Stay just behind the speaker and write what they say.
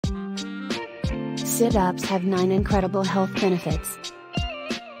Sit-ups have 9 incredible health benefits.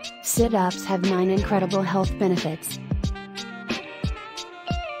 Sit-ups have 9 incredible health benefits.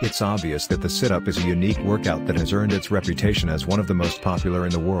 It's obvious that the sit-up is a unique workout that has earned its reputation as one of the most popular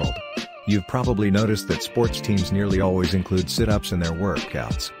in the world. You've probably noticed that sports teams nearly always include sit-ups in their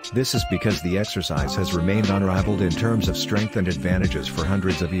workouts. This is because the exercise has remained unrivaled in terms of strength and advantages for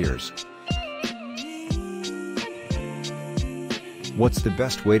hundreds of years. What's the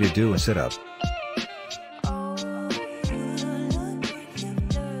best way to do a sit-up?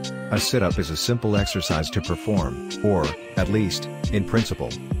 A sit-up is a simple exercise to perform, or, at least, in principle.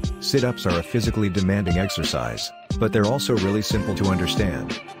 Sit-ups are a physically demanding exercise, but they're also really simple to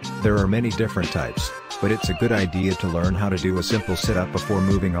understand. There are many different types, but it's a good idea to learn how to do a simple sit-up before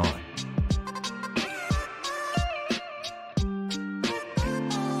moving on.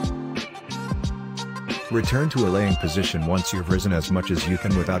 Return to a laying position once you've risen as much as you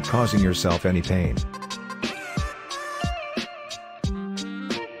can without causing yourself any pain.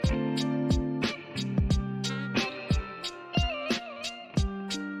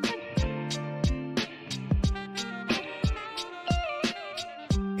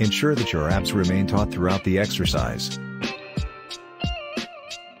 Ensure that your abs remain taut throughout the exercise.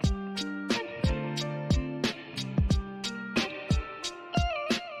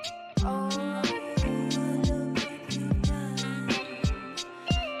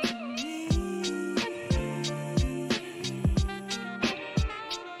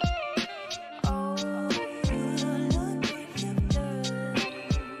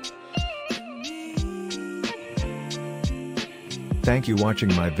 Thank you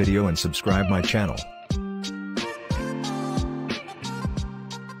watching my video and subscribe my channel.